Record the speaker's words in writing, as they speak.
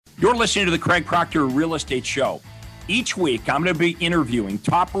You're listening to the Craig Proctor Real Estate Show. Each week, I'm going to be interviewing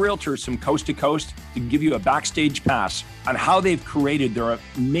top realtors from coast to coast to give you a backstage pass on how they've created their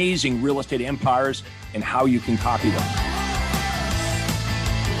amazing real estate empires and how you can copy them.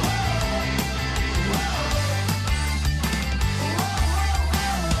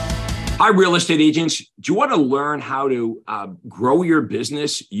 Hi, real estate agents. Do you want to learn how to grow your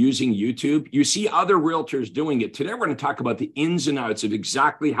business using YouTube? You see other realtors doing it. Today, we're going to talk about the ins and outs of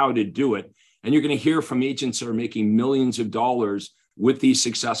exactly how to do it. And you're going to hear from agents that are making millions of dollars with these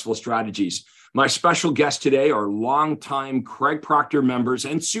successful strategies. My special guests today are longtime Craig Proctor members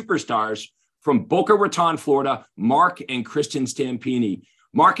and superstars from Boca Raton, Florida, Mark and Kristen Stampini.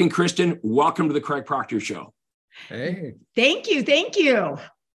 Mark and Kristen, welcome to the Craig Proctor Show. Hey. Thank you. Thank you.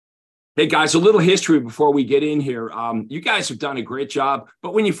 Hey guys, a little history before we get in here. You guys have done a great job,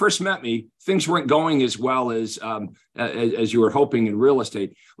 but when you first met me, things weren't going as well as you were hoping in real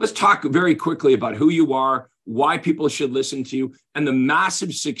estate. Let's talk very quickly about who you are, why people should listen to you, and the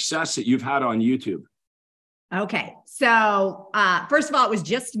massive success that you've had on YouTube. Okay. So first of all, it was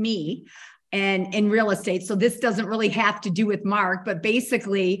just me and in real estate. So this doesn't really have to do with Mark, but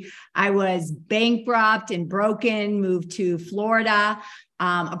basically I was bankrupt and broken, moved to Florida,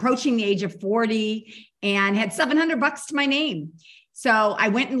 approaching the age of 40 and had $700 to my name. So I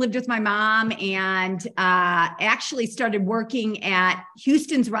went and lived with my mom and actually started working at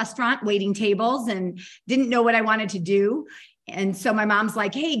Houston's restaurant, waiting tables, and didn't know what I wanted to do. And so my mom's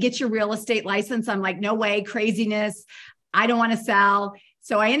like, hey, get your real estate license. I'm like, no way, craziness. I don't want to sell.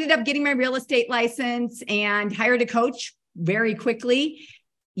 So I ended up getting my real estate license and hired a coach very quickly.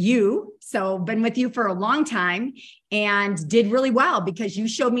 So been with you for a long time and did really well because you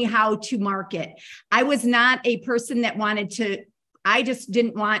showed me how to market. I was not a person that I just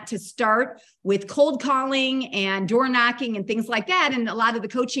didn't want to start with cold calling and door knocking and things like that. And a lot of the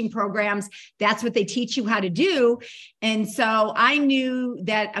coaching programs, that's what they teach you how to do. And so I knew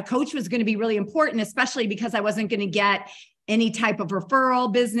that a coach was going to be really important, especially because I wasn't going to get any type of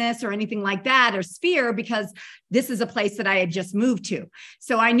referral business or anything like that, or sphere, because this is a place that I had just moved to.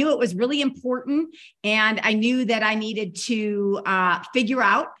 So I knew it was really important. And I knew that I needed to figure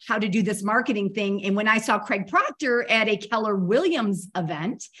out how to do this marketing thing. And when I saw Craig Proctor at a Keller Williams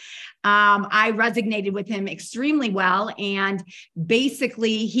event, I resonated with him extremely well. And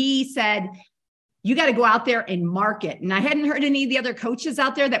basically he said, you got to go out there and market. And I hadn't heard any of the other coaches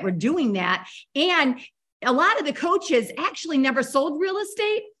out there that were doing that. And a lot of the coaches actually never sold real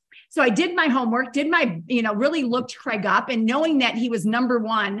estate. So I did my homework, really looked Craig up, and knowing that he was number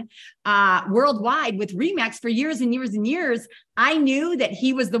one worldwide with RE/MAX for years and years and years, I knew that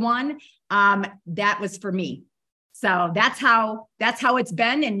he was the one that was for me. So that's how it's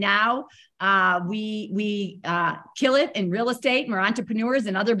been. And now we kill it in real estate, and we're entrepreneurs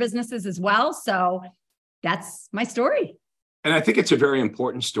in other businesses as well. So that's my story. And I think it's a very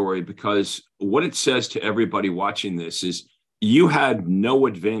important story because what it says to everybody watching this is you had no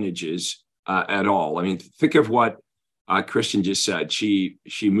advantages at all. I mean, think of what Kristen just said. She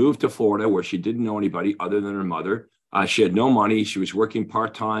moved to Florida where she didn't know anybody other than her mother. She had no money. She was working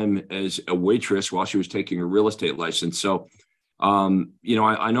part-time as a waitress while she was taking her real estate license. So, I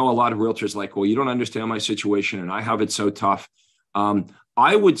know a lot of realtors like, well, you don't understand my situation and I have it so tough.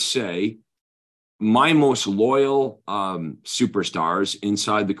 I would say my most loyal superstars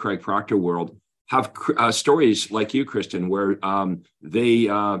inside the Craig Proctor world have stories like you, Kristen, where they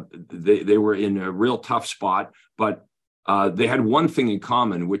were in a real tough spot, but they had one thing in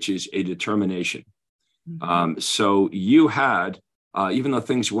common, which is a determination. Mm-hmm. So you had, even though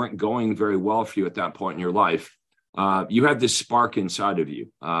things weren't going very well for you at that point in your life, you had this spark inside of you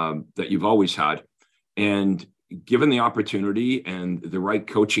that you've always had. And given the opportunity and the right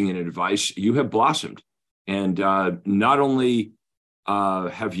coaching and advice, you have blossomed. And not only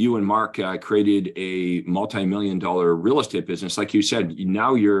have you and Mark created a multi-million-dollar real estate business, like you said,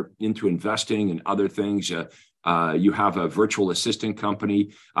 now you're into investing and other things. You have a virtual assistant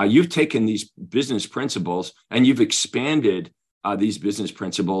company. You've taken these business principles and you've expanded these business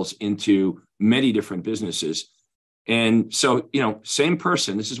principles into many different businesses. And so, same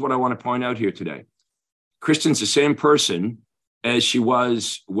person. This is what I want to point out here today. Kristen's the same person as she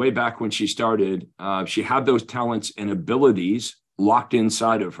was way back when she started. She had those talents and abilities locked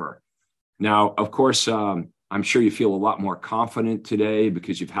inside of her. Now, of course, I'm sure you feel a lot more confident today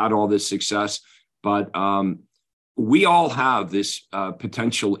because you've had all this success, but we all have this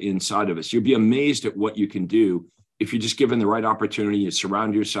potential inside of us. You'll be amazed at what you can do if you're just given the right opportunity, you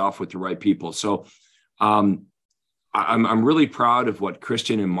surround yourself with the right people. So I'm really proud of what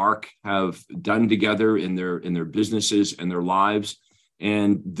Kristen and Mark have done together in their businesses and their lives.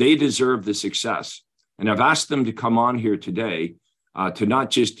 and they deserve the success. And I've asked them to come on here today to not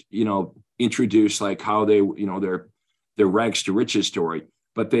just, introduce like how they, their rags to riches story,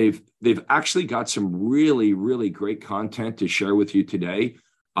 but they've actually got some really, really great content to share with you today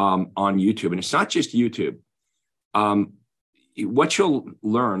on YouTube. And it's not just YouTube. What you'll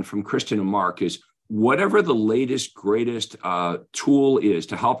learn from Kristen and Mark is whatever the latest, greatest tool is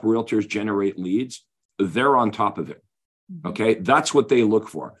to help realtors generate leads, they're on top of it. Okay. That's what they look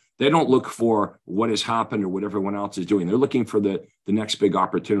for. They don't look for what has happened or what everyone else is doing. They're looking for the next big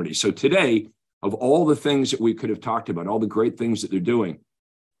opportunity. So today, of all the things that we could have talked about, all the great things that they're doing,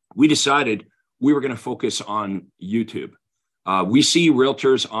 we decided we were going to focus on YouTube. We see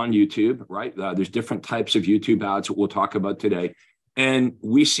realtors on YouTube, right? There's different types of YouTube ads that we'll talk about today. And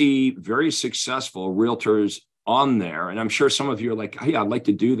we see very successful realtors on there. And I'm sure some of you are like, hey, I'd like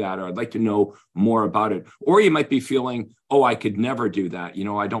to do that, or I'd like to know more about it. Or you might be feeling, oh, I could never do that.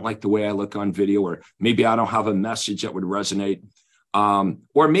 I don't like the way I look on video, or maybe I don't have a message that would resonate.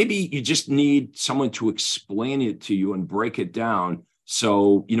 Or maybe you just need someone to explain it to you and break it down.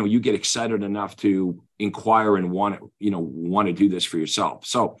 So, you get excited enough to inquire and want to do this for yourself.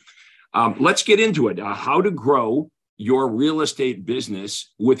 So let's get into it. How to grow your real estate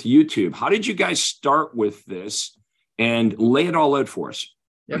business with YouTube. How did you guys start with this, and lay it all out for us?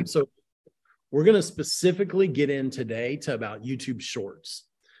 Yeah. So we're going to specifically get in today to about YouTube Shorts.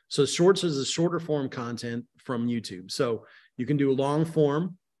 So Shorts is a shorter form content from YouTube. So you can do a long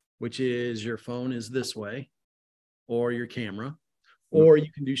form, which is your phone is this way, or your camera, or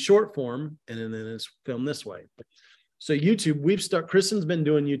you can do short form and then it's filmed this way. So YouTube, Kristen's been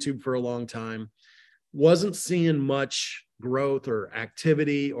doing YouTube for a long time. Wasn't seeing much growth or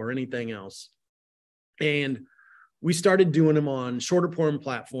activity or anything else. And we started doing them on shorter form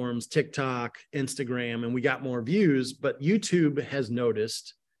platforms, TikTok, Instagram, and we got more views. But YouTube has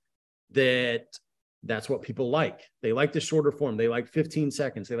noticed that that's what people like. They like the shorter form. They like 15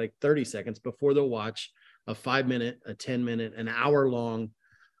 seconds. They like 30 seconds before they'll watch a 5-minute, a 10-minute, an hour long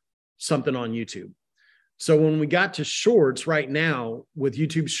something on YouTube. So when we got to Shorts right now with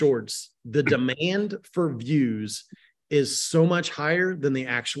YouTube Shorts, the demand for views is so much higher than the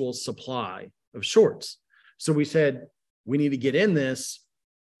actual supply of Shorts. So we said, we need to get in this.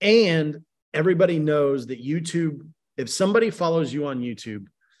 And everybody knows that YouTube, if somebody follows you on YouTube,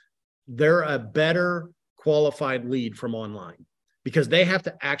 they're a better qualified lead from online because they have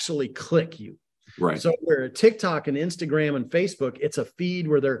to actually click you. Right. So where TikTok and Instagram and Facebook, it's a feed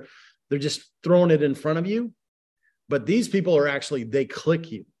where they're just throwing it in front of you. But these people are actually, they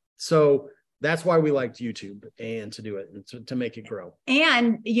click you. So that's why we liked YouTube and to do it and to make it grow.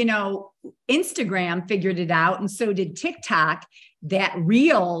 And, Instagram figured it out. And so did TikTok, that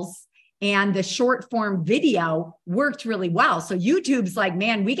Reels and the short form video worked really well. So YouTube's like,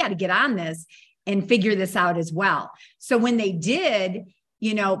 man, we got to get on this and figure this out as well. So when they did,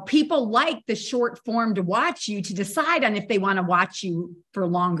 people like the short form to watch you to decide on if they want to watch you for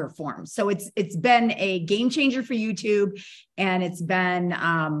longer form. So it's been a game changer for YouTube, and it's been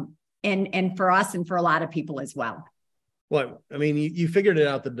and for us and for a lot of people as well. Well, I mean, you figured it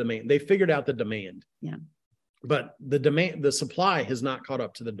out, the demand. They figured out the demand. Yeah. But the supply has not caught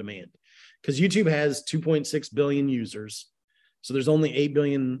up to the demand, because YouTube has 2.6 billion users. So there's only 8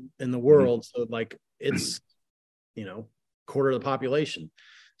 billion in the world. So like it's, quarter of the population.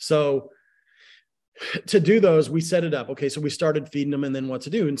 So to do those, we set it up. Okay. So we started feeding them and then what to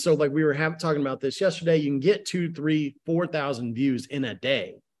do. And so like we were talking about this yesterday, you can get 2,000, 3,000, 4,000 views in a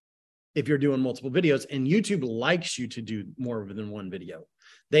day if you're doing multiple videos, and YouTube likes you to do more than one video.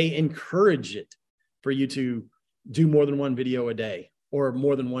 They encourage it for you to do more than one video a day or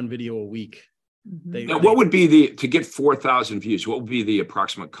more than one video a week. Now, what would be to get 4,000 views? What would be the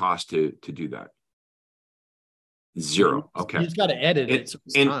approximate cost to do that? Zero. Okay. You just got to edit it.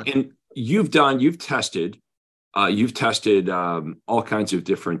 And you've tested all kinds of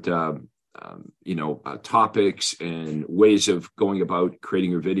different, topics and ways of going about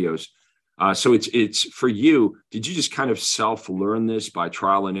creating your videos. So it's for you. Did you just kind of self-learn this by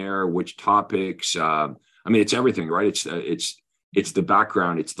trial and error? Which topics? It's everything, right? It's the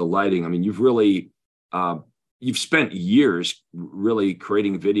background, it's the lighting. I mean, you've really you've spent years really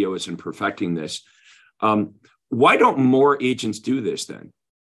creating videos and perfecting this. Why don't more agents do this then?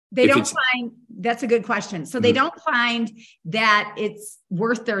 They don't find, that's a good question. So they don't find that it's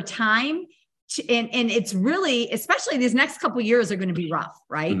worth their time. And it's really, especially these next couple of years are going to be rough,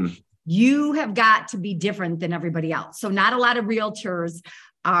 right? Mm-hmm. You have got to be different than everybody else. So not a lot of realtors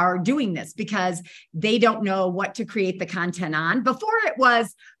are doing this because they don't know what to create the content on. Before it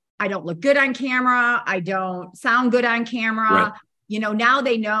was, I don't look good on camera. I don't sound good on camera. Now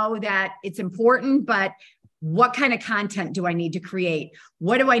they know that it's important, but what kind of content do I need to create?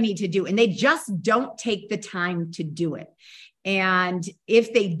 What do I need to do? And they just don't take the time to do it. And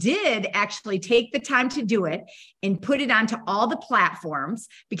if they did actually take the time to do it and put it onto all the platforms,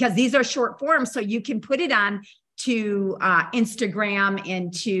 because these are short forms, so you can put it on to Instagram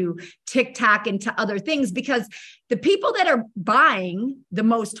and to TikTok and to other things, because the people that are buying the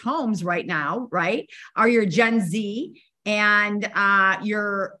most homes right now, right, are your Gen Z and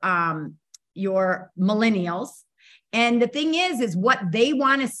your millennials. And the thing is what they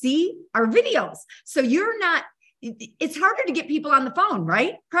want to see are videos. So it's harder to get people on the phone,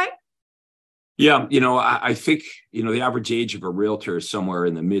 right? Right. Yeah. I think, the average age of a realtor is somewhere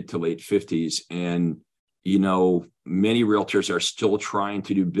in the mid to late 50s. And, many realtors are still trying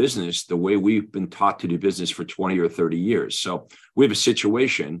to do business the way we've been taught to do business for 20 or 30 years. So we have a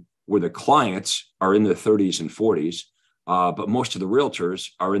situation where the clients are in their 30s and 40s, but most of the realtors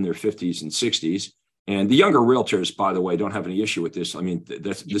are in their 50s and 60s. And the younger realtors, by the way, don't have any issue with this. I mean,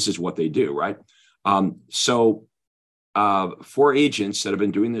 this is what they do, right? So for agents that have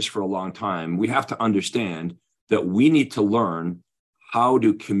been doing this for a long time, we have to understand that we need to learn how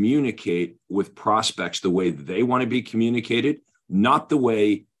to communicate with prospects the way they want to be communicated, not the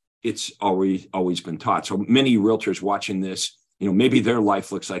way it's always been taught. So many realtors watching this, maybe their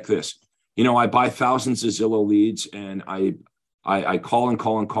life looks like this. I buy thousands of Zillow leads, and I call and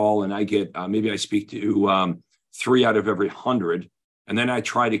call and call, and I get maybe I speak to 3 out of every 100, and then I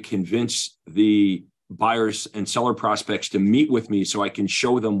try to convince the buyers and seller prospects to meet with me so I can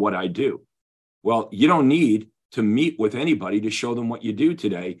show them what I do. Well, you don't need to meet with anybody to show them what you do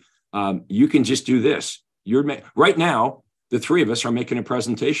today. You can just do this. Right now, the three of us are making a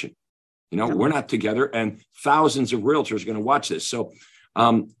presentation. We're not together, and thousands of realtors are going to watch this. So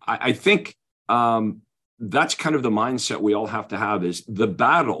I think that's kind of the mindset we all have to have, is the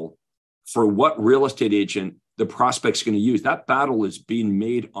battle for what real estate agent the prospect's going to use. That battle is being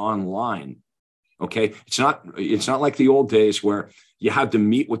made online. Okay. It's not like the old days where you had to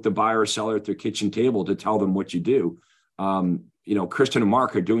meet with the buyer or seller at their kitchen table to tell them what you do. Kristen and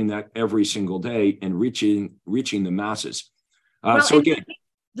Mark are doing that every single day and reaching the masses. Let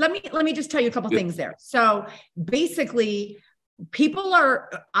me just tell you a couple things there. So basically,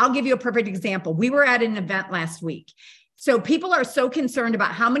 I'll give you a perfect example. We were at an event last week. So people are so concerned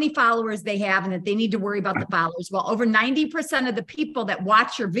about how many followers they have and that they need to worry about the followers. Well, over 90% of the people that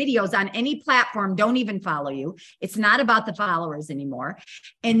watch your videos on any platform don't even follow you. It's not about the followers anymore.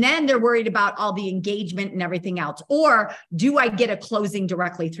 And then they're worried about all the engagement and everything else. Or do I get a closing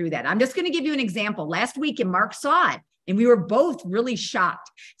directly through that? I'm just going to give you an example. Last week, and Mark saw it, and we were both really shocked.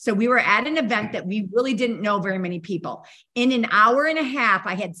 So we were at an event that we really didn't know very many people. In an hour and a half,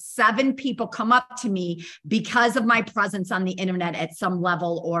 I had 7 people come up to me because of my presence on the internet at some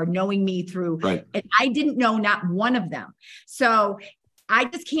level, or knowing me through, right. And I didn't know not one of them. So I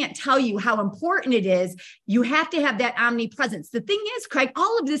just can't tell you how important it is. You have to have that omnipresence. The thing is, Craig,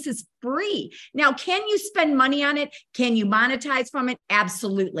 all of this is free. Now, can you spend money on it? Can you monetize from it?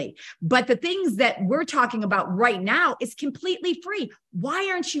 Absolutely. But the things that we're talking about right now is completely free. Why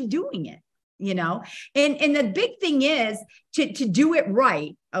aren't you doing it? And the big thing is to do it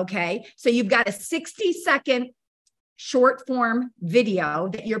right. Okay. So you've got a 60-second short form video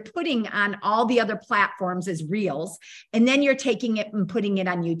that you're putting on all the other platforms as reels, and then you're taking it and putting it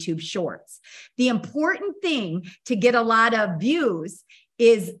on YouTube Shorts. The important thing to get a lot of views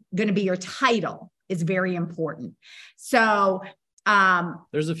is going to be your title. Is very important. So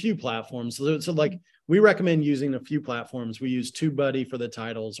there's a few platforms. So like we recommend using a few platforms. We use TubeBuddy for the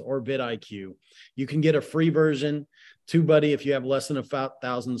titles, or vidIQ. You can get a free version. TubeBuddy, if you have less than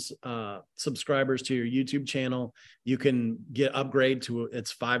 1,000 subscribers to your YouTube channel, you can upgrade to,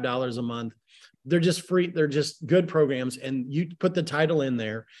 it's $5 a month. They're just free. They're just good programs. And you put the title in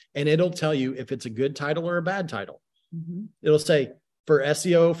there and it'll tell you if it's a good title or a bad title. Mm-hmm. It'll say for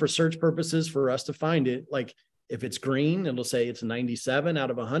SEO, for search purposes, for us to find it, like if it's green, it'll say it's 97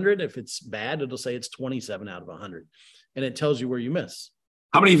 out of 100. If it's bad, it'll say it's 27 out of 100. And it tells you where you miss.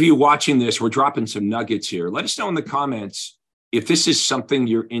 How many of you watching this, we're dropping some nuggets here. Let us know in the comments if this is something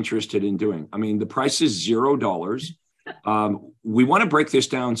you're interested in doing. I mean, the price is $0. We want to break this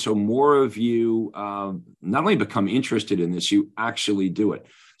down so more of you not only become interested in this, you actually do it.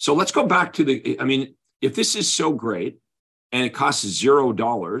 So let's go back to if this is so great and it costs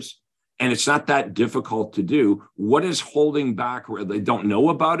 $0 and it's not that difficult to do, what is holding back? Where they don't know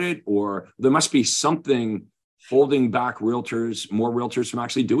about it, or there must be something holding back more realtors from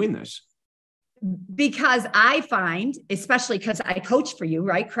actually doing this? Because I find, especially because I coach for you,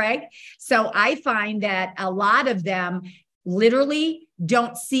 right, Craig? So I find that a lot of them literally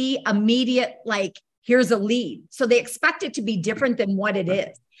don't see immediate, like, here's a lead. So they expect it to be different than what it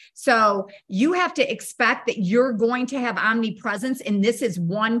is. So you have to expect that you're going to have omnipresence. And this is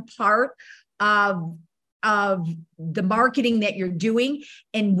one part of the marketing that you're doing.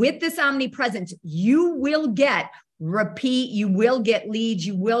 And with this omnipresence, you will get repeat, you will get leads,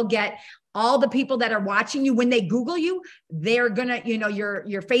 you will get all the people that are watching you. When they Google you, they're going to,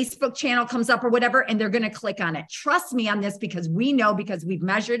 your Facebook channel comes up or whatever, and they're going to click on it. Trust me on this, because we know, because we've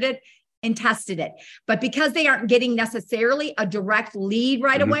measured it and tested it. But because they aren't getting necessarily a direct lead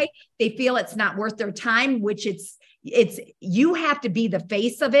right away, they feel it's not worth their time, which it's you have to be the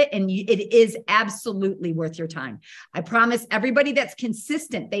face of it, and it is absolutely worth your time. I promise. Everybody that's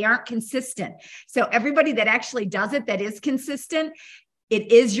consistent, they aren't consistent. So everybody that actually does it, that is consistent,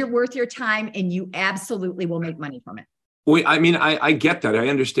 it is worth your time, and you absolutely will make money from it. Well, I mean, I get that. I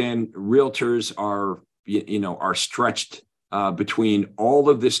understand realtors are stretched between all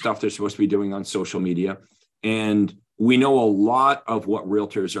of this stuff they're supposed to be doing on social media. And we know a lot of what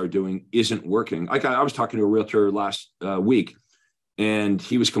realtors are doing isn't working. Like I was talking to a realtor last week, and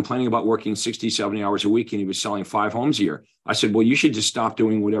he was complaining about working 60, 70 hours a week, and he was selling 5 homes a year. I said, well, you should just stop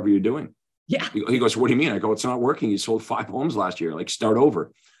doing whatever you're doing. Yeah. He goes, what do you mean? I go, it's not working. You sold 5 homes last year. Like, start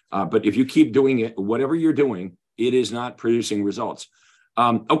over. But if you keep doing it, whatever you're doing, it is not producing results.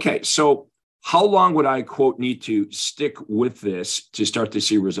 Okay. So how long would I, quote, need to stick with this to start to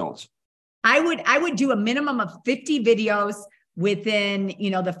see results? I would do a minimum of 50 videos within,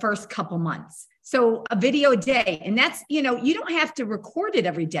 the first couple months. So a video a day. And that's, you don't have to record it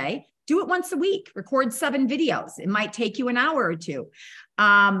every day. Do it once a week. Record 7 videos. It might take you an hour or 2.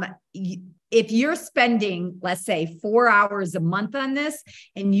 If you're spending, let's say, 4 hours a month on this,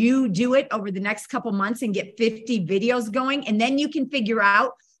 and you do it over the next couple months and get 50 videos going, and then you can figure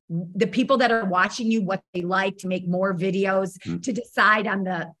out the people that are watching you, what they like, to make more videos, to decide on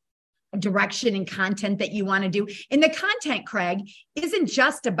the direction and content that you want to do. And the content, Craig, isn't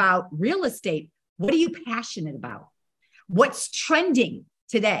just about real estate. What are you passionate about? What's trending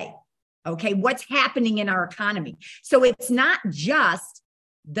today? Okay. What's happening in our economy? So it's not just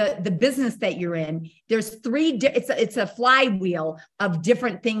the business that you're in. There's 3, it's a flywheel of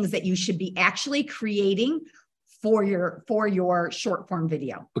different things that you should be actually creating for your short form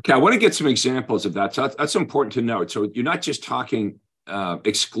video. Okay. I want to get some examples of that. So that's important to note. So you're not just talking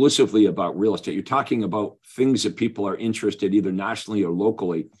exclusively about real estate. You're talking about things that people are interested, either nationally or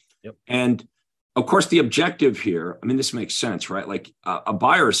locally. Yep. And of course, the objective here, I mean, this makes sense, right? Like a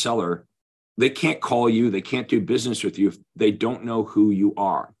buyer or seller, they can't call you, they can't do business with you if they don't know who you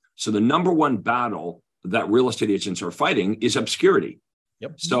are. So the number one battle that real estate agents are fighting is obscurity.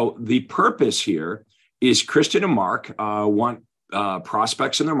 Yep. So the purpose here is Kristen and Mark want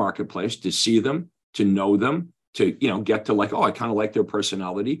prospects in their marketplace to see them, to know them, to get to like, oh, I kind of like their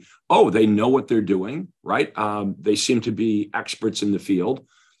personality. Oh, they know what they're doing, right? They seem to be experts in the field.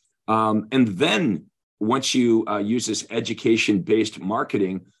 And then once you use this education-based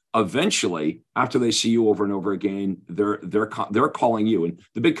marketing, eventually, after they see you over and over again, they're calling you. And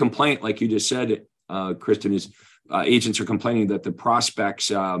the big complaint, like you just said, Kristen, is agents are complaining that the prospects,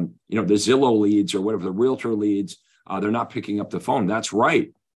 the Zillow leads or whatever, the realtor leads, they're not picking up the phone. That's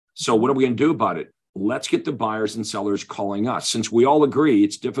right. So what are we going to do about it? Let's get the buyers and sellers calling us. Since we all agree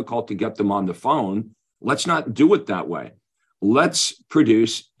it's difficult to get them on the phone, let's not do it that way. Let's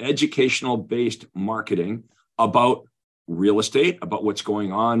produce educational-based marketing about real estate, about what's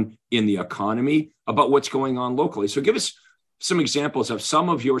going on in the economy, about what's going on locally. So give us some examples of some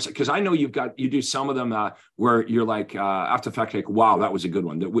of yours, because I know you do some of them where you're like, after the fact, like, wow, that was a good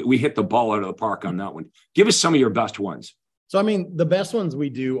one. We hit the ball out of the park on that one. Give us some of your best ones. So, I mean, the best ones we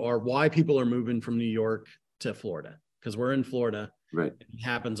do are why people are moving from New York to Florida, because we're in Florida. Right. It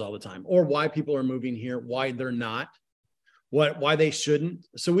happens all the time. Or why people are moving here, why they're not, why they shouldn't.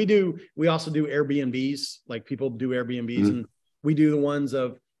 So we also do Airbnbs, like people do Airbnbs, and we do the ones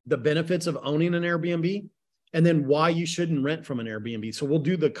of the benefits of owning an Airbnb, and then why you shouldn't rent from an Airbnb. So we'll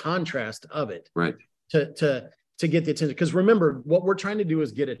do the contrast of it, right, to get the attention. Because remember, what we're trying to do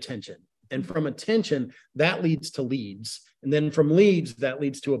is get attention. And from attention, that leads to leads. And then from leads, that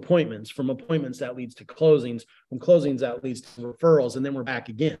leads to appointments. From appointments, that leads to closings. From closings, that leads to referrals. And then we're back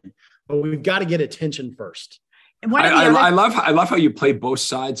again. But we've got to get attention first. And I love how you play both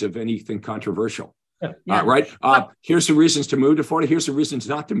sides of anything controversial. Yeah. Right. Here's the reasons to move to Florida. Here's the reasons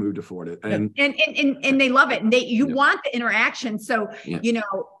not to move to Florida. And they love it. And you want the interaction. So, Yeah.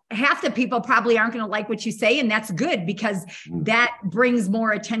 Half the people probably aren't going to like what you say. And that's good because that brings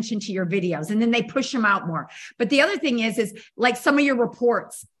more attention to your videos and then they push them out more. But the other thing is like some of your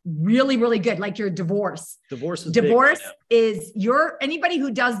reports, really, really good. Like your divorce. Divorce is anybody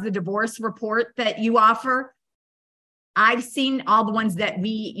who does the divorce report that you offer. I've seen all the ones that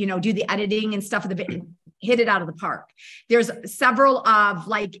we, do the editing and stuff of the hit it out of the park. There's several of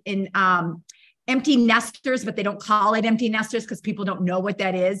like in, empty nesters, but they don't call it empty nesters because people don't know what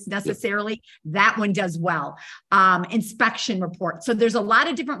that is necessarily. Yep. That one does well. Inspection report. So there's a lot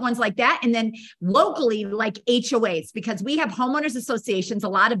of different ones like that. And then locally, like HOAs, because we have homeowners associations, a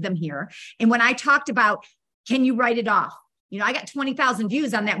lot of them here. And when I talked about, can you write it off? I got 20,000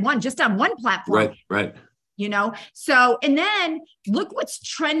 views on that one, just on one platform. Right. So, and then look what's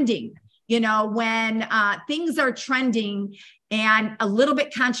trending, when things are trending and a little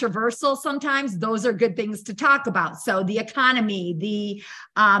bit controversial sometimes, those are good things to talk about. So the economy, the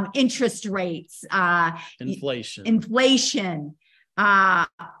interest rates, inflation,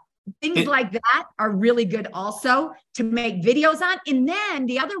 things like that are really good also to make videos on. And then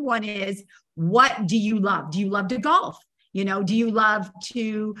the other one is, what do you love? Do you love to golf? Do you love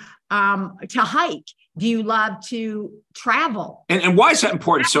to hike? Do you love to travel? And why is that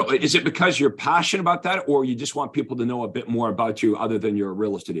important? So is it because you're passionate about that, or you just want people to know a bit more about you other than you're a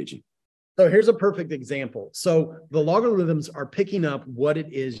real estate agent? So here's a perfect example. So the logarithms are picking up what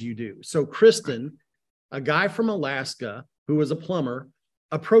it is you do. So Kristen, a guy from Alaska who was a plumber,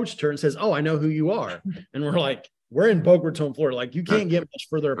 approached her and says, "Oh, I know who you are." And we're like, we're in Boca Raton, Florida. Like you can't get much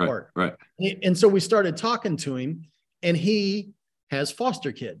further apart. Right. And so we started talking to him, and he has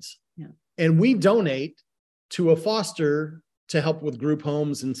foster kids. And we donate to a foster to help with group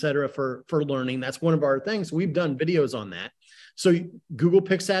homes, et cetera, for learning. That's one of our things. We've done videos on that. So Google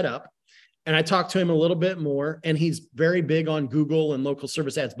picks that up. And I talked to him a little bit more, and he's very big on Google and local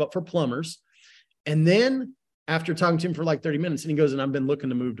service ads, but for plumbers. And then after talking to him for like 30 minutes, and he goes, and I've been looking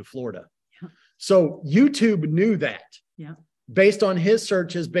to move to Florida. Yeah. So YouTube knew that based on his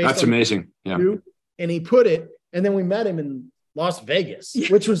searches. That's amazing. Yeah. And he put it, and then we met him in Las Vegas,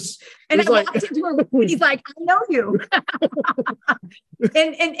 which was, and I walked into a room, he's like, "I know you."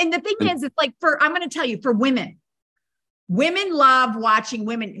 and the thing is, it's like I'm going to tell you, for women love watching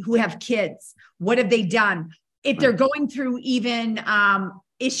women who have kids. What have they done? If they're going through even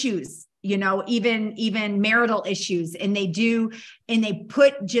issues, even marital issues, and they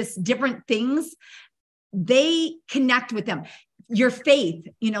put just different things, they connect with them. Your faith,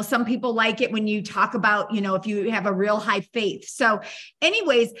 some people like it when you talk about, if you have a real high faith. So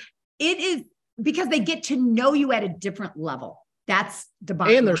anyways, it is because they get to know you at a different level. That's the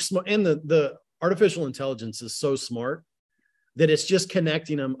bottom. And they're smart. And the artificial intelligence is so smart that it's just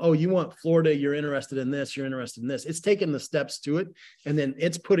connecting them. Oh, you want Florida, you're interested in this, you're interested in this. It's taking the steps to it, and then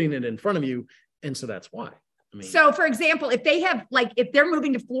it's putting it in front of you. And so that's why. So for example, if they're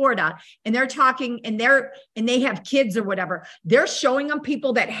moving to Florida and they're talking and they have kids or whatever, they're showing them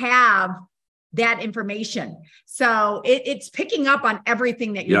people that have that information. So it's picking up on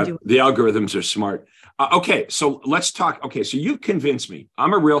everything that you're doing. The algorithms are smart. Okay. So let's talk. Okay. So you convinced me.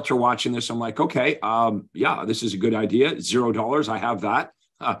 I'm a realtor watching this. I'm like, okay, this is a good idea. $0. I have that.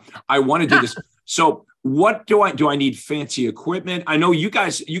 I want to do this. So what do I need fancy equipment? I know you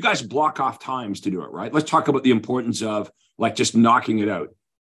guys block off times to do it, right? Let's talk about the importance of like just knocking it out.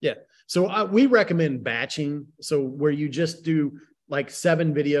 Yeah. So we recommend batching. So where you just do like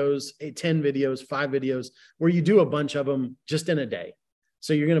 7 videos, 10 videos, 5 videos, where you do a bunch of them just in a day.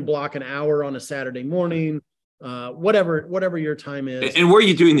 So you're going to block an hour on a Saturday morning, whatever your time is. And where are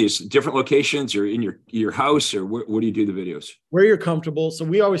you doing these? Different locations, or in your house, or where do you do the videos? Where you're comfortable. So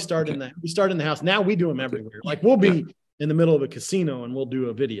we always start in that. We start in the house. Now we do them everywhere. Like we'll be in the middle of a casino and we'll do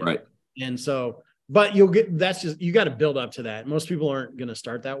a video. Right. And so, but you got to build up to that. Most people aren't going to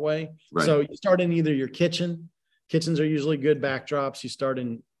start that way. Right. So you start in either your kitchen. Kitchens are usually good backdrops. You start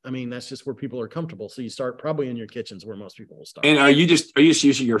in, that's just where people are comfortable. So you start probably in your kitchens, where most people will start. And are you just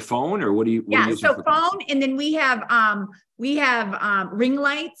using your phone, or what do you? So phone, and then we have ring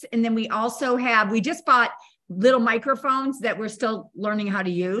lights, and then we just bought little microphones that we're still learning how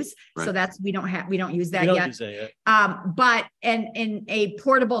to use. Right. So we don't use that yet. But in a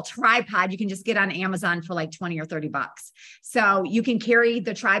portable tripod, you can just get on Amazon for like 20 or 30 bucks. So you can carry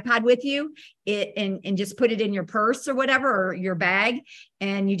the tripod with you and just put it in your purse or whatever, or your bag,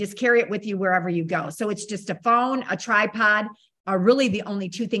 and you just carry it with you wherever you go. So it's just a phone, a tripod, are really the only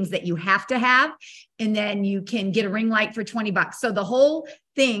two things that you have to have. And then you can get a ring light for $20. So the whole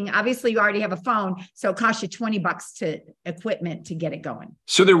thing, obviously you already have a phone, so it costs you $20 to equipment to get it going.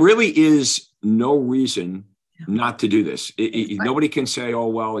 So there really is no reason not to do this. Nobody can say, oh,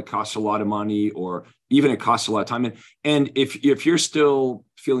 well, it costs a lot of money, or even it costs a lot of time. And if you're still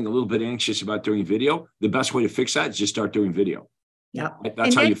feeling a little bit anxious about doing video, the best way to fix that is just start doing video. Yep.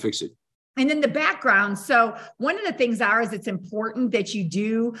 That's how you fix it. And then the background. So one of the things is it's important that you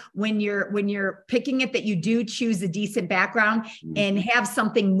do when you're picking it, that you do choose a decent background and have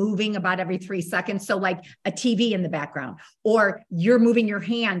something moving about every 3 seconds. So like a TV in the background, or you're moving your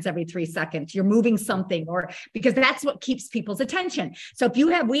hands every 3 seconds, you're moving something, or because that's what keeps people's attention. So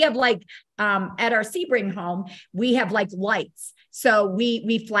if we have like, at our Sebring home, we have like lights. So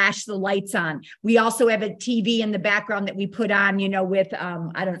we flash the lights on. We also have a TV in the background that we put on, with,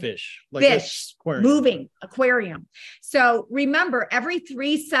 fish, moving aquarium. So remember, every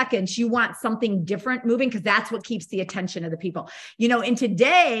 3 seconds, you want something different moving, because that's what keeps the attention of the people, and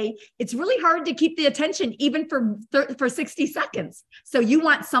today it's really hard to keep the attention even for 60 seconds. So you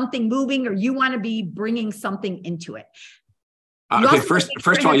want something moving, or you want to be bringing something into it. Okay. First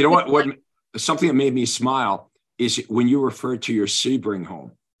of all, you know what something that made me smile is when you referred to your Sebring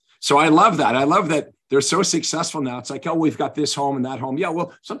home. So I love that. I love that they're so successful now. It's like, oh, we've got this home and that home. Yeah,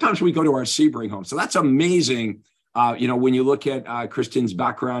 well, sometimes we go to our Sebring home. So that's amazing. When you look at Kristen's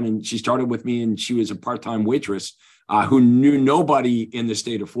background, and she started with me and she was a part-time waitress who knew nobody in the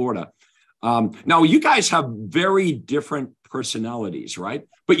state of Florida. Now, you guys have very different personalities, right?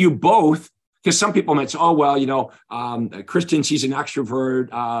 But you both, because some people might say, oh, well, Kristen, she's an extrovert.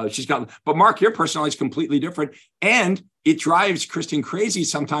 But Mark, your personality is completely different. And it drives Kristen crazy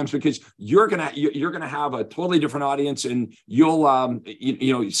sometimes, because you're going to have a totally different audience, and you'll,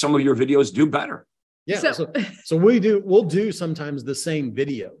 some of your videos do better. Yeah. So we'll do sometimes the same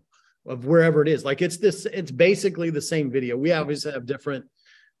video of wherever it is. Like it's basically the same video. We obviously have different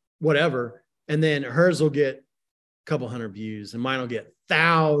whatever. And then hers will get a couple hundred views and mine will get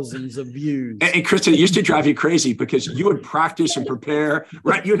thousands of views. And Kristen, it used to drive you crazy because you would practice and prepare,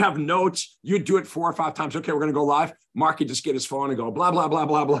 right? You'd have notes. You'd do it 4 or 5 times. Okay, we're going to go live. Mark would just get his phone and go blah, blah, blah,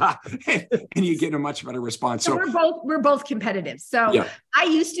 blah, blah. And you get a much better response. So we're both competitive. So yeah. I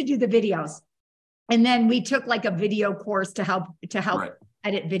used to do the videos, and then we took like a video course to help right.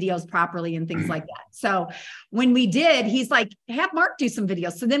 edit videos properly and things like that. So when we did, he's like, have Mark do some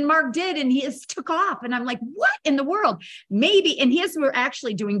videos. So then Mark did, and he just took off. And I'm like, what in the world? Maybe. And his were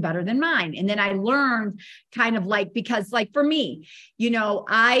actually doing better than mine. And then I learned kind of like, because like for me,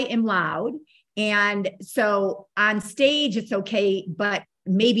 I am loud. And so on stage, it's okay. But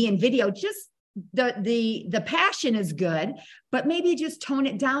maybe in video, just the passion is good, but maybe just tone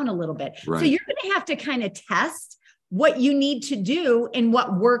it down a little bit. Right. So you're going to have to kind of test what you need to do and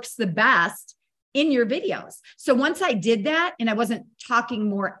what works the best in your videos. So once I did that and I wasn't talking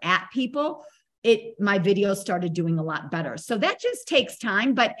more at people, my videos started doing a lot better. So that just takes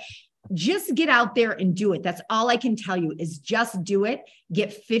time, but just get out there and do it. That's all I can tell you, is just do it.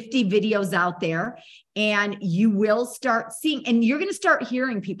 Get 50 videos out there, and you will start seeing, and you're going to start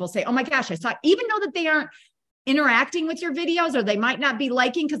hearing people say, oh my gosh, I saw, even though that they aren't interacting with your videos, or they might not be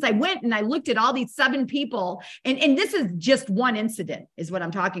liking, because I went and I looked at all these 7 people, and this is just one incident is what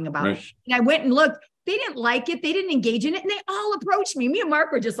I'm talking about. Right. And I went and looked, they didn't like it. They didn't engage in it. And they all approached me. Me and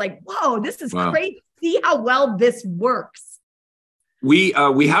Mark were just like, whoa, this is crazy. See how well this works. We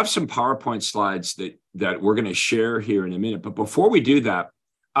have some PowerPoint slides that we're going to share here in a minute. But before we do that,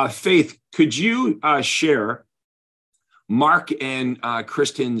 Faith, could you share Mark and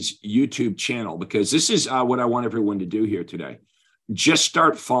Kristen's YouTube channel? Because this is what I want everyone to do here today. Just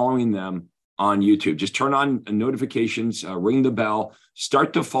start following them on YouTube. Just turn on notifications, ring the bell,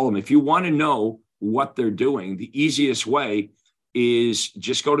 start to follow them. If you want to know what they're doing, the easiest way is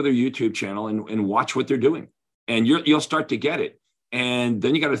just go to their YouTube channel and watch what they're doing. And you'll start to get it. And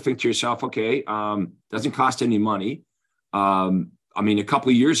then you got to think to yourself, okay, doesn't cost any money. A couple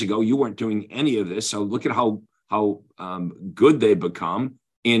of years ago, you weren't doing any of this. So look at how good they've become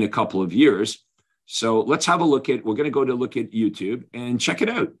in a couple of years. So let's have a look we're going to go to look at YouTube and check it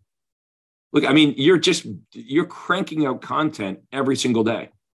out. Look, you're cranking out content every single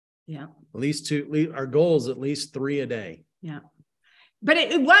day. Yeah. At least 2. Our goal is at least 3 a day. Yeah. But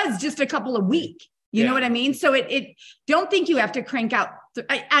it was just a couple a week. You know what I mean? So it don't think you have to crank out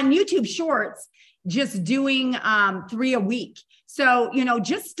on YouTube Shorts, just doing 3 a week. So,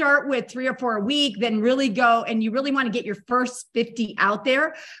 just start with 3 or 4 a week, then really go, and you really want to get your first 50 out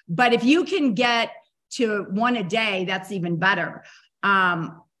there. But if you can get to 1 a day, that's even better.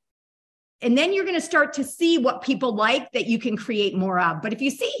 and then you're going to start to see what people like that you can create more of. But if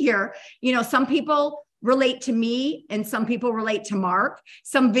you see here, some people relate to me and some people relate to Mark.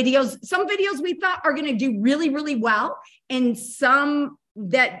 Some videos we thought are going to do really, really well, and some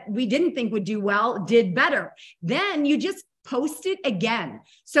that we didn't think would do well did better. Then you just post it again.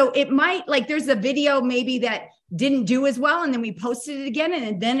 So it might, like, there's a video maybe that didn't do as well, and then we posted it again,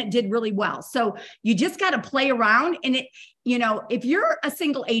 and then it did really well. So you just got to play around. And it, if you're a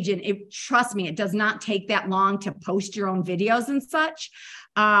single agent, trust me, it does not take that long to post your own videos and such.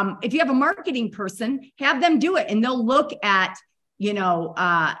 If you have a marketing person, have them do it, and they'll look at,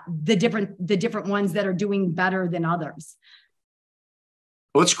 the different ones that are doing better than others.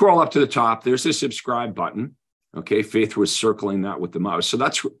 Let's scroll up to the top. There's the subscribe button. Okay, Faith was circling that with the mouse. So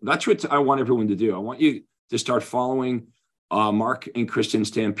that's what I want everyone to do. I want you to start following Mark and Kristen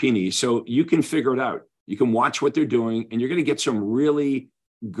Stampini so you can figure it out. You can watch what they're doing, and you're going to get some really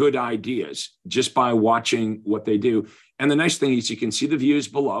good ideas just by watching what they do. And the nice thing is you can see the views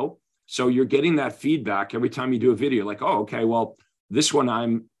below. So you're getting that feedback every time you do a video, like, oh, okay, well, this one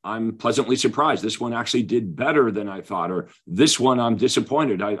I'm pleasantly surprised. This one actually did better than I thought, or this one I'm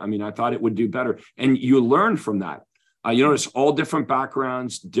disappointed. I mean, I thought it would do better. And you learn from that. You notice all different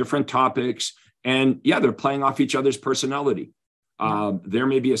backgrounds, different topics, and yeah, they're playing off each other's personality. There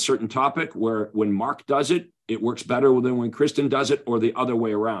may be a certain topic where when Mark does it, it works better than when Kristen does it, or the other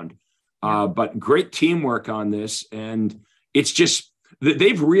way around. But great teamwork on this. And it's just,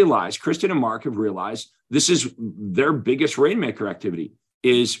 they've realized, Kristen and Mark have realized, this is their biggest rainmaker activity,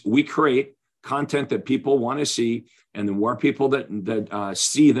 is we create content that people want to see. And the more people that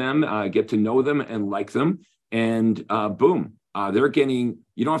see them, get to know them and like them, and boom, they're getting,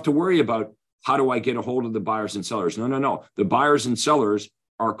 you don't have to worry about, how do I get a hold of the buyers and sellers? No. The buyers and sellers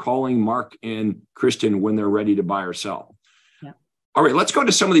are calling Mark and Kristen when they're ready to buy or sell. Yeah. All right, let's go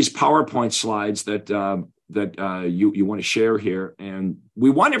to some of these PowerPoint slides that you want to share here. And we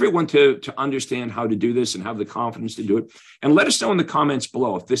want everyone to understand how to do this and have the confidence to do it. And let us know in the comments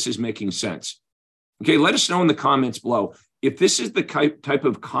below if this is making sense. Okay, let us know in the comments below if this is the type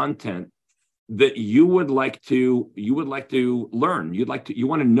of content that you would like to learn. You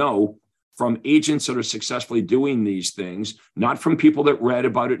want to know from agents that are successfully doing these things, not from people that read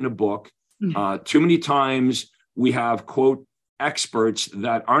about it in a book. Too many times we have, quote, experts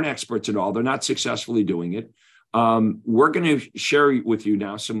that aren't experts at all. They're not successfully doing it. We're going to share with you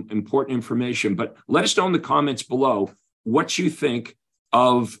now some important information, but let us know in the comments below what you think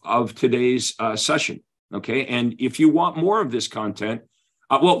of today's session. Okay. And if you want more of this content,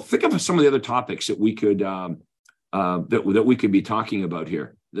 well, think of some of the other topics that we could, that we could be talking about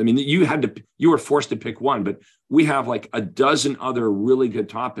here. I mean, you were forced to pick one, but we have like a dozen other really good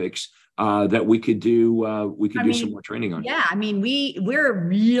topics that we could do. We could do some more training on. Yeah, I mean, we're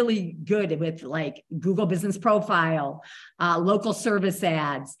really good with like Google Business Profile, local service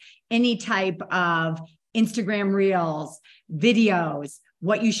ads, any type of Instagram Reels, videos,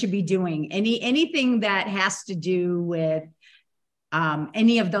 what you should be doing, anything that has to do with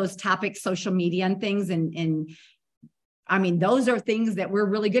any of those topics, social media and things, and I mean, those are things that we're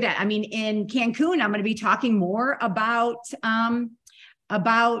really good at. I mean, in Cancun, I'm going to be talking more about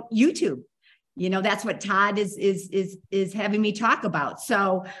YouTube. That's what Todd is having me talk about.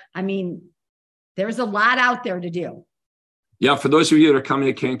 So, I mean, there's a lot out there to do. Yeah, for those of you that are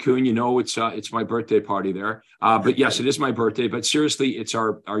coming to Cancun, it's my birthday party there. But yes, it is my birthday. But seriously, it's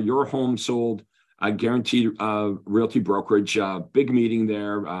our Your Home Sold guaranteed realty brokerage. Big meeting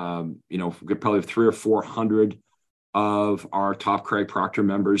there. We probably have 300 or 400 of our top Craig Proctor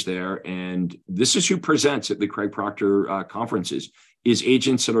members there. And this is who presents at the Craig Proctor conferences, is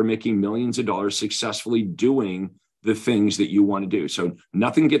agents that are making millions of dollars successfully doing the things that you want to do. So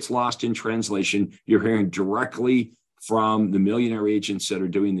nothing gets lost in translation. You're hearing directly from the millionaire agents that are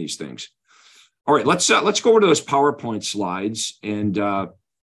doing these things. All right, let's go over to those PowerPoint slides and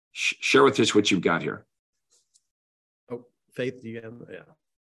share with us what you've got here. Oh, Faith, do you have? Yeah.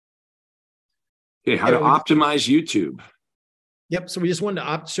 Okay, how to optimize YouTube. Yep. So we just wanted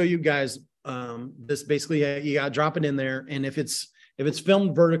to show you guys this. Basically, you got to drop it in there, and if it's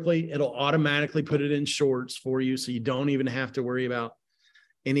filmed vertically, it'll automatically put it in shorts for you, so you don't even have to worry about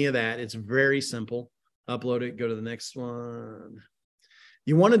any of that. It's very simple. Upload it. Go to the next one.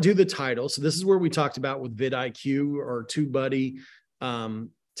 You want to do the title. So this is where we talked about with vidIQ or TubeBuddy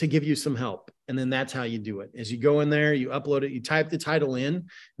to give you some help. And then that's how you do it. As you go in there, you upload it, you type the title in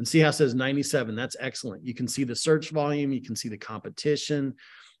and see how it says 97. That's excellent. You can see the search volume. You can see the competition.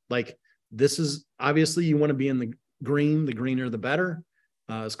 Like, this is obviously you want to be in the green. The greener, the better,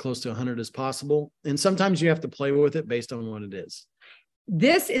 as close to 100 as possible. And sometimes you have to play with it based on what it is.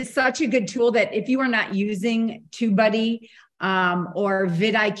 this is such a good tool that if you are not using TubeBuddy or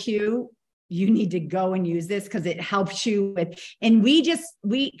vidIQ, you need to go and use this because it helps you with, and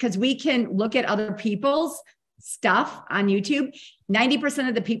because we can look at other people's stuff on YouTube. 90%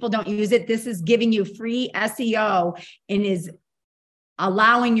 of the people don't use it. This is giving you free SEO and is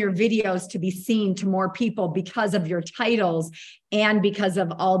allowing your videos to be seen to more people because of your titles and because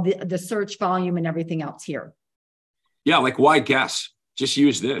of all the search volume and everything else here. Yeah, like why guess? Just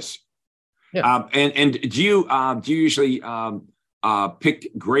use this. Yeah. And do you usually pick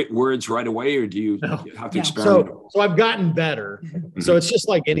great words right away, or do you have to experiment? So I've gotten better. So it's just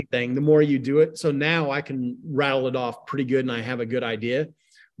like anything. The more you do it, so now I can rattle it off pretty good, and I have a good idea.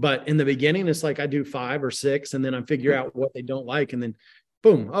 But in the beginning, it's like I do 5 or 6, and then I figure out what they don't like, and then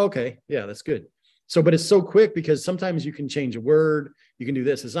boom, okay, yeah, that's good. So, but it's so quick because sometimes you can change a word, you can do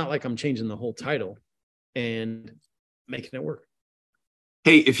this. It's not like I'm changing the whole title and making it work.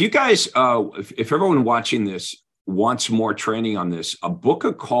 Hey, if you guys, if everyone watching this wants more training on this, book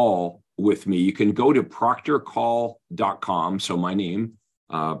a call with me. You can go to proctorcall.com. So my name,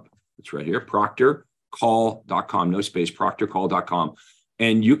 it's right here, proctorcall.com, no space, proctorcall.com.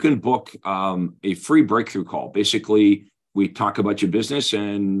 And you can book a free breakthrough call. Basically, we talk about your business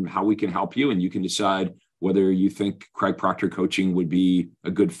and how we can help you, and you can decide whether you think Craig Proctor coaching would be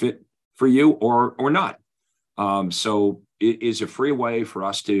a good fit for you or not. So it is a free way for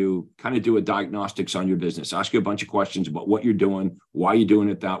us to kind of do a diagnostics on your business, ask you a bunch of questions about what you're doing, why you're doing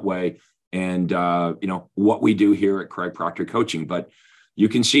it that way, and what we do here at Craig Proctor Coaching. But you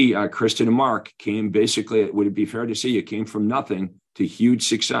can see Kristen and Mark came basically, would it be fair to say you came from nothing to huge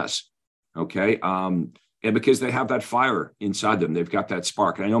success? Okay. And because they have that fire inside them, they've got that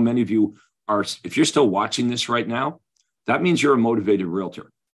spark. And I know many of you are, if you're still watching this right now, that means you're a motivated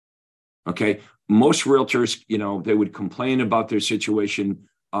realtor. Okay. Most realtors, they would complain about their situation,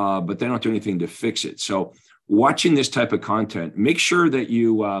 but they don't do anything to fix it. So watching this type of content, make sure that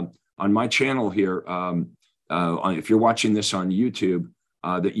you, on my channel here, if you're watching this on YouTube,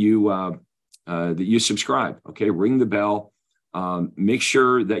 that you subscribe. Okay. Ring the bell. Make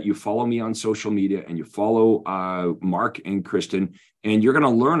sure that you follow me on social media and you follow Mark and Kristen, and you're going to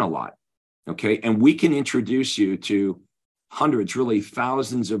learn a lot. Okay. And we can introduce you to hundreds, really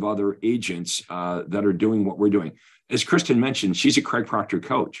thousands of other agents that are doing what we're doing. As Kristen mentioned, she's a Craig Proctor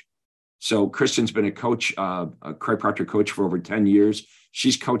coach. So Kristen's been a coach, a Craig Proctor coach for over 10 years.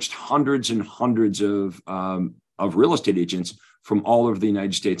 She's coached hundreds and hundreds of real estate agents from all over the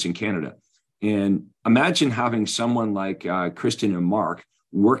United States and Canada. And imagine having someone like Kristen and Mark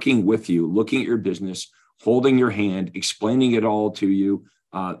working with you, looking at your business, holding your hand, explaining it all to you.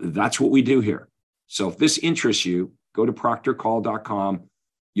 That's what we do here. So if this interests you, go to proctorcall.com.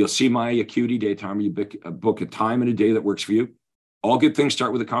 You'll see my Acuity Day timer. You book a time and a day that works for you. All good things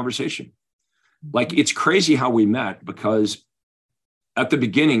start with a conversation. Like, it's crazy how we met, because at the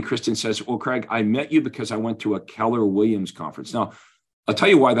beginning, Kristen says, well, Craig, I met you because I went to a Keller Williams conference. Now, I'll tell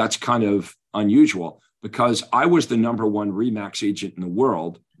you why that's kind of unusual, because I was the #1 RE/MAX agent in the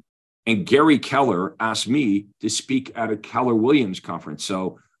world. And Gary Keller asked me to speak at a Keller Williams conference.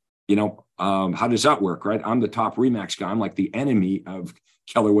 So, how does that work, right? I'm the top RE/MAX guy. I'm like the enemy of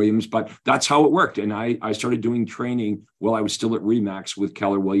Keller Williams, but that's how it worked. And I started doing training while I was still at RE/MAX with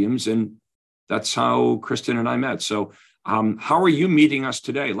Keller Williams. And that's how Kristen and I met. So how are you meeting us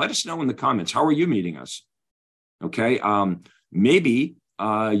today? Let us know in the comments. How are you meeting us? Okay. Maybe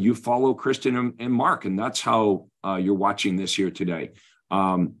you follow Kristen and Mark, and that's how you're watching this here today.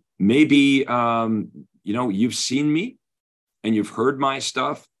 Maybe, you've seen me and you've heard my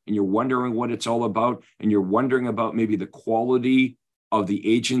stuff, and you're wondering what it's all about, and you're wondering about maybe the quality of the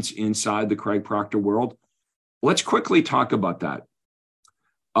agents inside the Craig Proctor world. Let's quickly talk about that.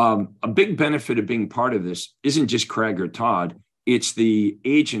 A big benefit of being part of this isn't just Craig or Todd, it's the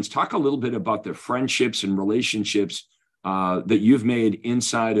agents. Talk a little bit about the friendships and relationships that you've made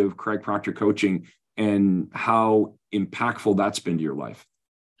inside of Craig Proctor Coaching and how impactful that's been to your life.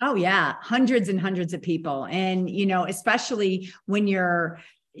 Oh yeah. Hundreds and hundreds of people. And, especially when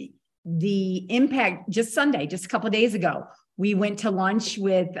the impact. Just Sunday, just a couple of days ago, we went to lunch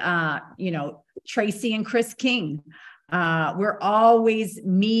with, Tracy and Chris King. We're always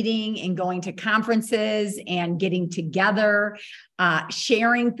meeting and going to conferences and getting together,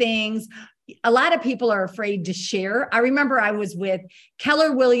 sharing things. A lot of people are afraid to share. I remember I was with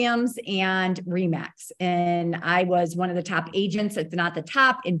Keller Williams and RE/MAX, and I was one of the top agents, if not the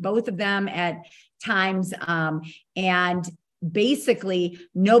top, in both of them at times. And basically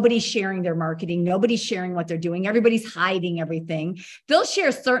nobody's sharing their marketing. Nobody's sharing what they're doing. Everybody's hiding everything. They'll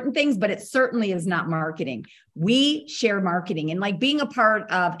share certain things, but it certainly is not marketing. We share marketing, and like being a part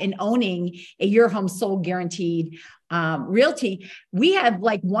of and owning a Your Home Sold Guaranteed Realty. We have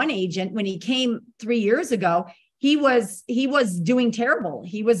like one agent, when he came 3 years ago, he was doing terrible.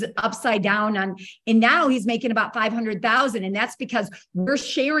 He was upside down on, and now he's making about 500,000. And that's because we're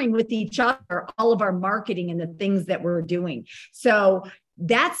sharing with each other all of our marketing and the things that we're doing. So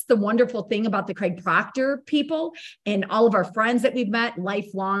that's the wonderful thing about the Craig Proctor people and all of our friends that we've met,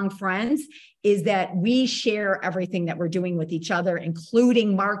 lifelong friends, is that we share everything that we're doing with each other,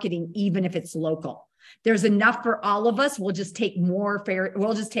 including marketing, even if it's local. There's enough for all of us. We'll just take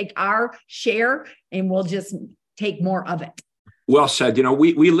we'll just take our share and we'll just take more of it. Well said. You know,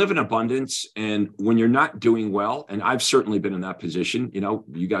 we live in abundance, and when you're not doing well, and I've certainly been in that position, you know,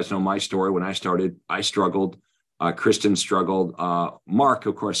 you guys know my story. When I started, I struggled. Kristen struggled. Mark,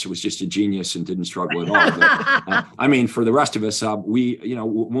 of course, was just a genius and didn't struggle at all. But, I mean, for the rest of us, you know,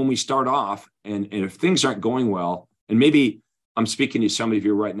 when we start off and if things aren't going well, and maybe I'm speaking to some of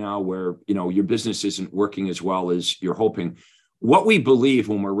you right now where, you know, your business isn't working as well as you're hoping. What we believe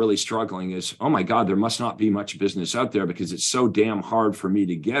when we're really struggling is, oh my God, there must not be much business out there because it's so damn hard for me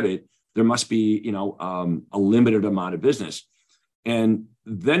to get it. There must be, you know, a limited amount of business. And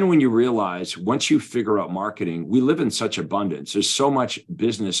then when you realize, once you figure out marketing, we live in such abundance. There's so much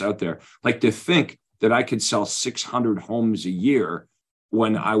business out there. Like, to think that I could sell 600 homes a year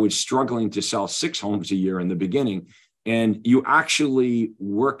when I was struggling to sell 6 homes a year in the beginning. And you actually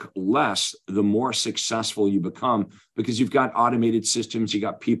work less the more successful you become, because you've got automated systems, you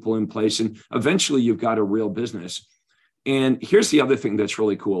got people in place, and eventually you've got a real business. And here's the other thing that's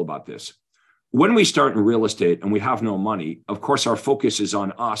really cool about this. When we start in real estate and we have no money, of course, our focus is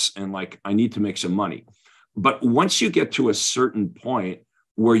on us and like, I need to make some money. But once you get to a certain point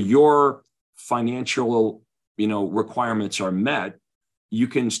where your financial, you know, requirements are met, you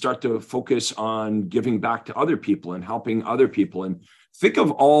can start to focus on giving back to other people and helping other people. And think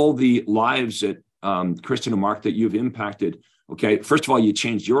of all the lives that Kristen and Mark, that you've impacted. Okay, first of all, you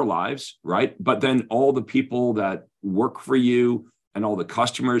changed your lives, right? But then all the people that work for you and all the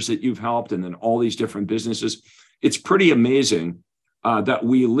customers that you've helped, and then all these different businesses. It's pretty amazing that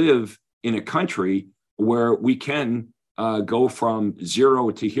we live in a country where we can go from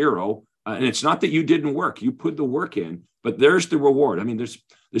zero to hero. And it's not that you didn't work, you put the work in, but there's the reward. I mean,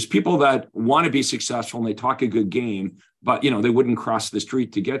 there's people that want to be successful and they talk a good game, but, you know, they wouldn't cross the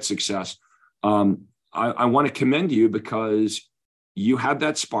street to get success. I want to commend you because you had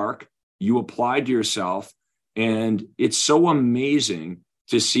that spark, you applied to yourself, and it's so amazing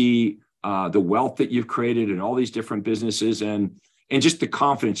to see the wealth that you've created in all these different businesses, and just the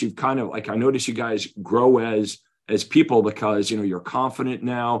confidence you've kind of, like, I notice you guys grow as people because, you know, you're confident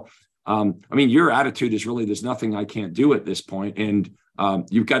now. I mean, your attitude is really, there's nothing I can't do at this point. And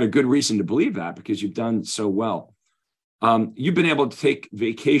you've got a good reason to believe that because you've done so well. You've been able to take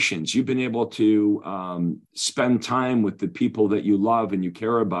vacations. You've been able to spend time with the people that you love and you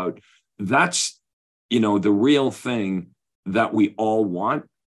care about. That's, you know, the real thing that we all want.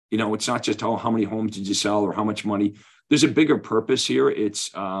 You know, it's not just, oh, how many homes did you sell or how much money? There's a bigger purpose here.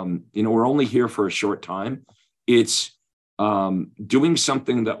 It's, you know, we're only here for a short time. It's doing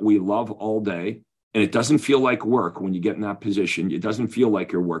something that we love all day, and it doesn't feel like work when you get in that position. It doesn't feel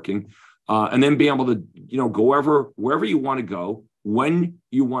like you're working. And then being able to, you know, go wherever you want to go, when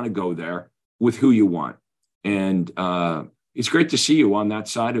you want to go there, with who you want. And it's great to see you on that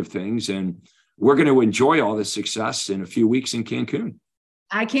side of things. And we're going to enjoy all this success in a few weeks in Cancun.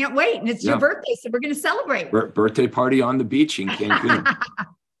 I can't wait. And it's your birthday, so we're going to celebrate. Birthday party on the beach in Cancun.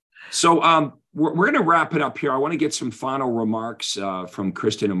 So we're going to wrap it up here. I want to get some final remarks from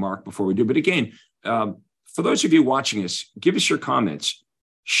Kristen and Mark before we do. But again, for those of you watching us, give us your comments.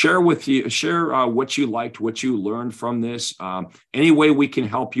 Share what you liked, what you learned from this. Any way we can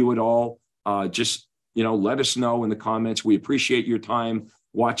help you at all, just, you know, let us know in the comments. We appreciate your time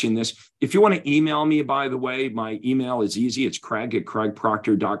watching this. If you want to email me, by the way, my email is easy. It's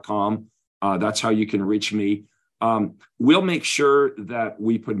Craig@CraigProctor.com. That's how you can reach me. We'll make sure that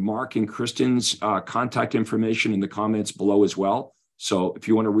we put Mark and Kristen's contact information in the comments below as well. So if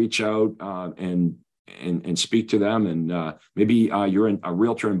you want to reach out and speak to them, and maybe you're a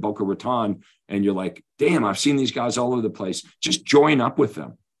realtor in Boca Raton and you're like, damn, I've seen these guys all over the place. Just join up with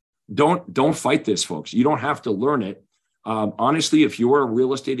them. Don't fight this, folks. You don't have to learn it. Honestly, if you're a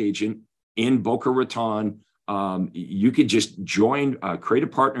real estate agent in Boca Raton, you could just join, create a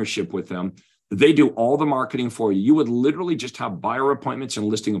partnership with them. They do all the marketing for you. You would literally just have buyer appointments and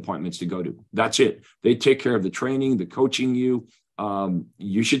listing appointments to go to. That's it. They take care of the training, the coaching you.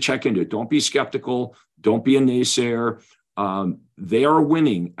 You should check into it. Don't be skeptical. Don't be a naysayer. They are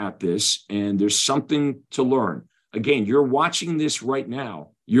winning at this, and there's something to learn. Again, you're watching this right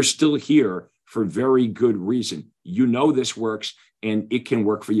now. You're still here for very good reason. You know this works, and it can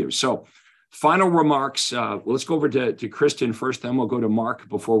work for you. So final remarks. Let's go over to Kristen first, then we'll go to Mark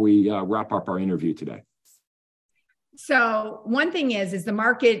before we wrap up our interview today. So one thing is the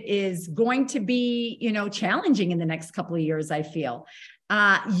market is going to be, challenging in the next couple of years, I feel.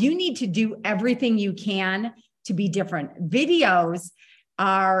 You need to do everything you can to be different. Videos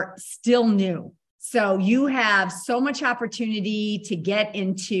are still new. So you have so much opportunity to get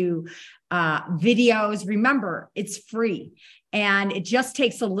into videos. Remember, it's free. And it just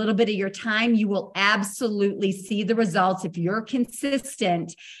takes a little bit of your time. You will absolutely see the results if you're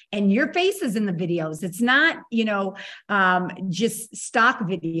consistent and your face is in the videos. It's not, just stock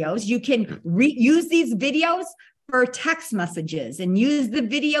videos. You can use these videos for text messages and use the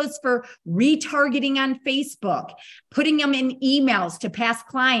videos for retargeting on Facebook, putting them in emails to past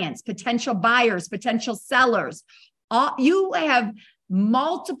clients, potential buyers, potential sellers. You have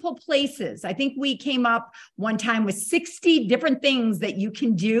multiple places. I think we came up one time with 60 different things that you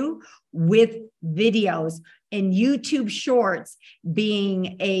can do with videos, and YouTube Shorts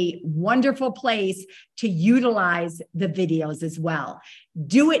being a wonderful place to utilize the videos as well.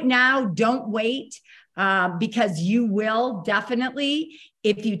 Do it now. Don't wait, because you will definitely,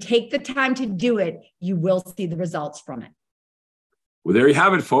 if you take the time to do it, you will see the results from it. Well, there you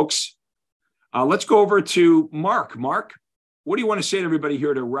have it, folks. Let's go over to Mark. Mark, what do you want to say to everybody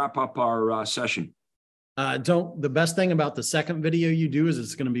here to wrap up our session? The best thing about the second video you do is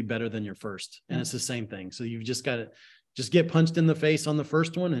it's going to be better than your first. And it's the same thing. So you've just got to just get punched in the face on the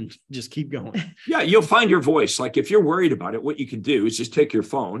first one and just keep going. Yeah, you'll find your voice. Like if you're worried about it, what you can do is just take your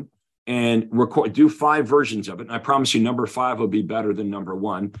phone and record, do 5 versions of it. And I promise you, number 5 will be better than number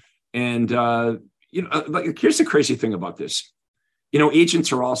 1. And, here's the crazy thing about this.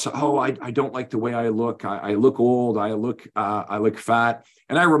 Agents are also, I don't like the way I look. I look old. I look fat.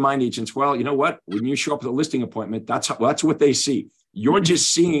 And I remind agents, well, you know what? When you show up at the listing appointment, that's what they see. You're just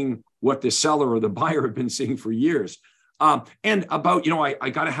seeing what the seller or the buyer have been seeing for years. And about, I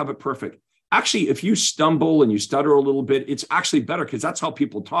got to have it perfect. Actually, if you stumble and you stutter a little bit, it's actually better because that's how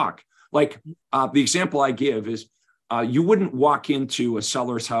people talk. Like the example I give is, you wouldn't walk into a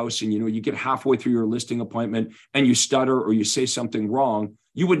seller's house and, you get halfway through your listing appointment and you stutter or you say something wrong.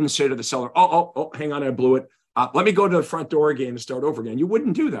 You wouldn't say to the seller, oh, hang on, I blew it. Let me go to the front door again and start over again. You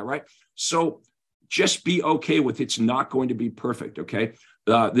wouldn't do that, right? So just be okay with it's not going to be perfect, okay?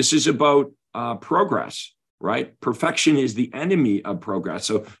 This is about progress, right? Perfection is the enemy of progress.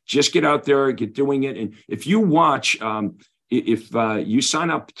 So just get out there, get doing it. And if you watch, if you sign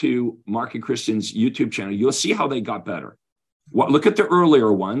up to Mark and Kristen's YouTube channel, you'll see how they got better. Look at the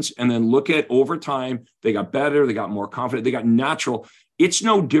earlier ones and then look at over time, they got better, they got more confident, they got natural. It's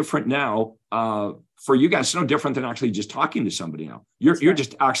no different now for you guys. It's no different than actually just talking to somebody now. You're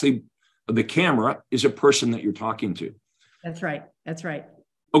just actually, the camera is a person that you're talking to. That's right. That's right.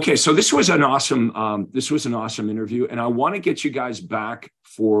 Okay, so this was an awesome interview, and I want to get you guys back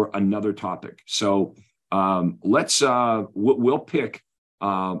for another topic. So we'll pick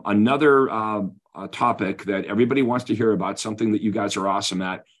another topic that everybody wants to hear about, something that you guys are awesome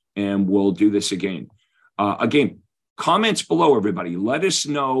at, and we'll do this again. Again, comments below, everybody. Let us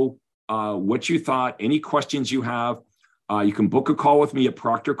know what you thought, any questions you have. You can book a call with me at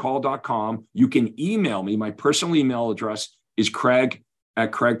proctorcall.com. You can email me. My personal email address is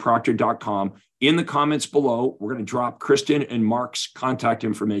craig@craigproctor.com. In the comments below, we're going to drop Kristen and Mark's contact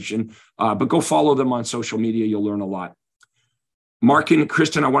information, but go follow them on social media. You'll learn a lot. Mark and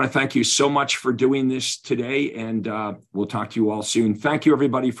Kristen, I want to thank you so much for doing this today, and we'll talk to you all soon. Thank you,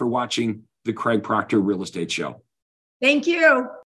 everybody, for watching the Craig Proctor Real Estate Show. Thank you.